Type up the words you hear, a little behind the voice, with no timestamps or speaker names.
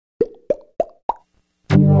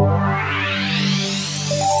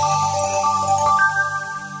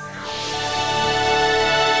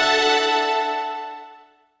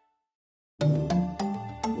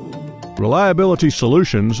Reliability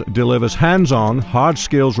Solutions delivers hands-on, hard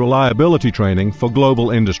skills reliability training for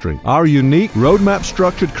global industry. Our unique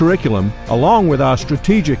roadmap-structured curriculum, along with our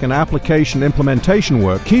strategic and application implementation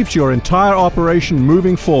work, keeps your entire operation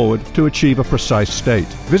moving forward to achieve a precise state.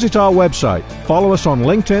 Visit our website, follow us on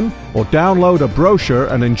LinkedIn, or download a brochure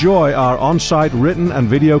and enjoy our on-site written and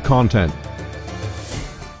video content.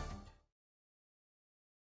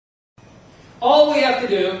 All we have to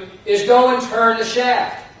do is go and turn the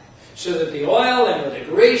shaft, so that the oil and the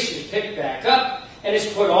grease is picked back up and is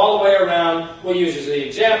put all the way around, we'll use as the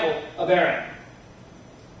example, a bearing.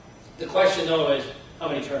 The question though is, how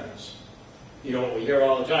many turns? You know what we hear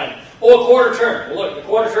all the time. Oh, a quarter turn. Well look, the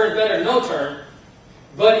quarter turn is better than no turn.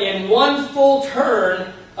 But in one full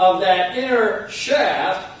turn of that inner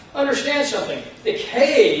shaft, understand something. The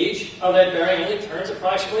cage of that bearing only turns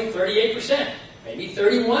approximately 38%, maybe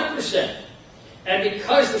 31%. And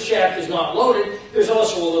because the shaft is not loaded, there's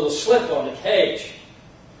also a little slip on the cage.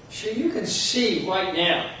 So you can see right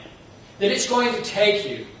now that it's going to take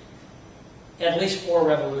you at least 4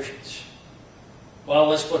 revolutions. Well,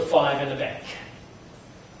 let's put 5 in the bank.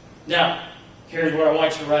 Now, here's what I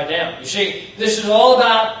want you to write down. You see, this is all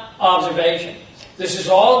about observation. This is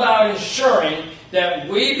all about ensuring that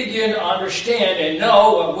we begin to understand and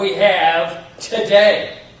know what we have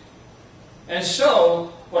today. And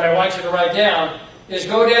so, what I want you to write down is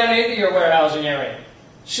go down into your warehousing area.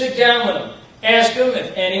 Sit down with them. Ask them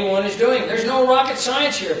if anyone is doing it. There's no rocket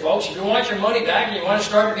science here, folks. If you want your money back and you want to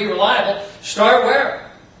start to be reliable, start where?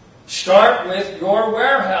 Start with your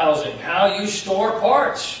warehousing, how you store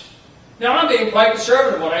parts. Now, I'm being quite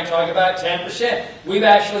conservative when I talk about 10%. We've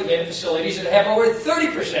actually been in facilities that have over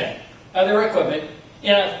 30% of their equipment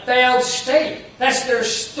in a failed state. That's their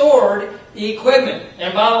stored equipment.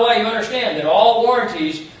 And by the way, you understand that all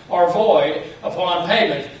warranties are void upon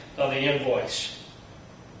payment of the invoice.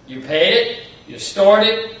 You paid it, you stored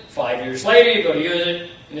it, 5 years later you go to use it,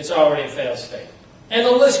 and it's already in failed state. And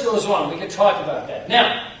the list goes on. We can talk about that.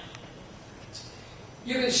 Now,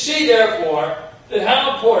 you can see, therefore, that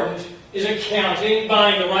how important is accounting,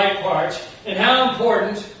 buying the right parts, and how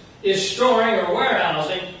important is storing or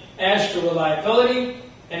warehousing as to reliability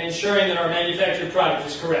and ensuring that our manufactured product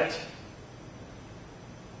is correct.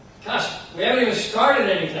 Gosh, we haven't even started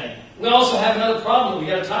anything. We also have another problem we've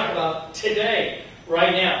got to talk about today,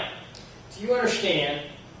 right now. Do you understand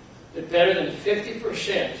that better than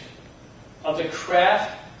 50% of the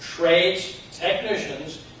craft, trades,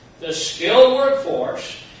 technicians, the skilled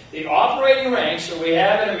workforce, the operating ranks that we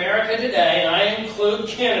have in America today, and I include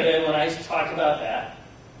Canada when I talk about that,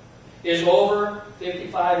 is over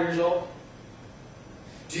 55 years old?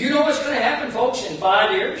 Do you know what's going to happen, folks, in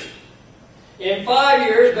 5 years? In 5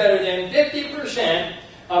 years, better than 50%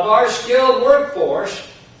 of our skilled workforce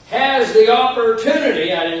has the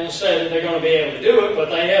opportunity, I didn't say that they're going to be able to do it, but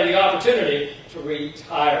they have the opportunity to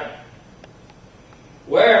retire.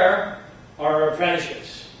 Where are our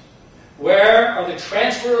apprenticeships? Where are the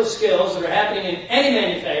transfer of skills that are happening in any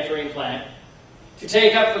manufacturing plant to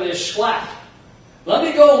take up for this slack? Let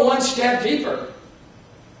me go one step deeper.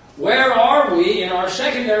 Where are we in our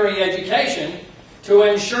secondary education to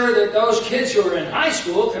ensure that those kids who are in high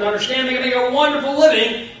school can understand they can make a wonderful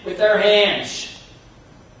living with their hands?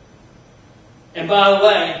 And by the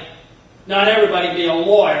way, not everybody can be a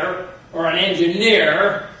lawyer or an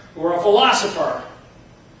engineer or a philosopher.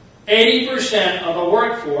 80% of the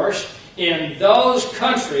workforce in those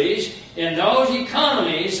countries, in those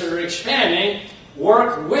economies that are expanding,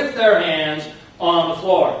 work with their hands on the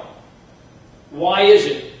floor. Why is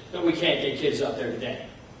it that we can't get kids out there today?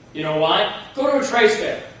 You know why? Go to a trades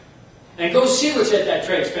fair and go see what's at that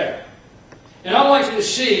trades fair. And I want you to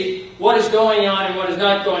see what is going on and what is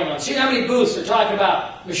not going on. See how many booths are talking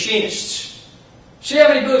about machinists. See how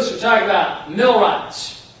many booths are talking about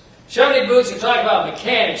millwrights. See how many booths are talking about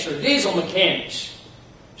mechanics or diesel mechanics.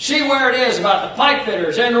 See where it is about the pipe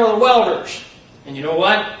fitters and or the welders. And you know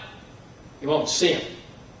what? You won't see them.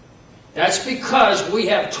 That's because we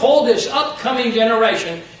have told this upcoming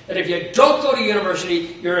generation that if you don't go to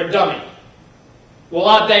university, you're a dummy. Well,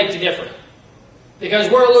 I beg to differ.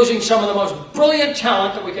 Because we're losing some of the most brilliant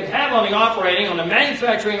talent that we could have on the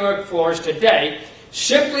manufacturing workforce today,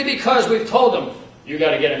 simply because we've told them, you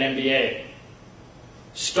got to get an MBA.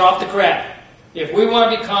 Stop the crap. If we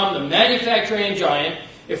want to become the manufacturing giant,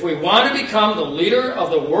 if we want to become the leader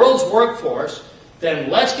of the world's workforce,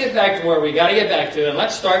 then let's get back to where we got to get back to, and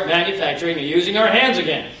let's start manufacturing and using our hands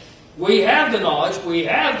again. We have the knowledge, we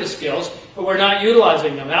have the skills, but we're not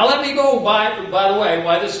utilizing them. Now let me go by the way,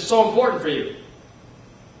 why this is so important for you.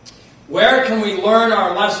 Where can we learn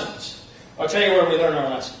our lessons? I'll tell you where we learn our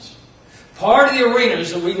lessons. Part of the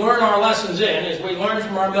arenas that we learn our lessons in is we learn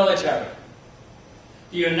from our military.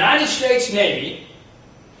 The United States Navy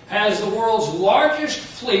has the world's largest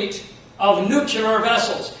fleet of nuclear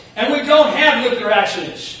vessels. And we don't have nuclear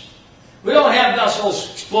accidents. We don't have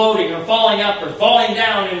vessels exploding or falling up or falling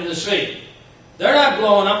down into the sea. They're not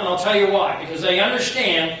blowing up, and I'll tell you why. Because they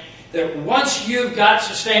understand that once you've got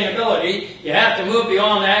sustainability, you have to move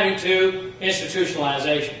beyond that into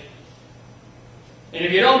institutionalization. And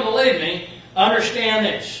if you don't believe me, understand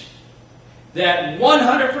this, that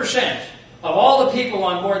 100% of all the people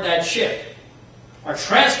on board that ship are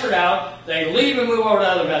transferred out, they leave and move over to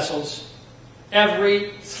other vessels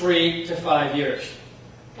every 3 to 5 years.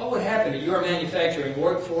 What would happen to your manufacturing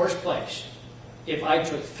workforce place if I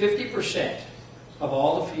took 50% of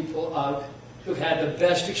all the people out who've had the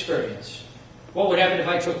best experience? What would happen if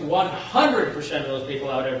I took 100% of those people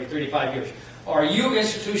out every 3 to 5 years? Are you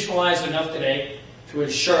institutionalized enough today to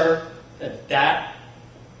ensure that that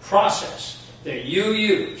process that you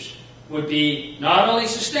use would be not only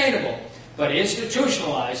sustainable, but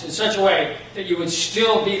institutionalized in such a way that you would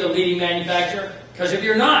still be the leading manufacturer? Because if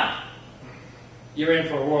you're not, you're in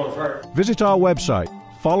for a world of hurt. Visit our website,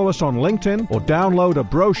 follow us on LinkedIn, or download a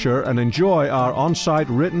brochure and enjoy our on-site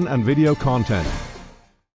written and video content.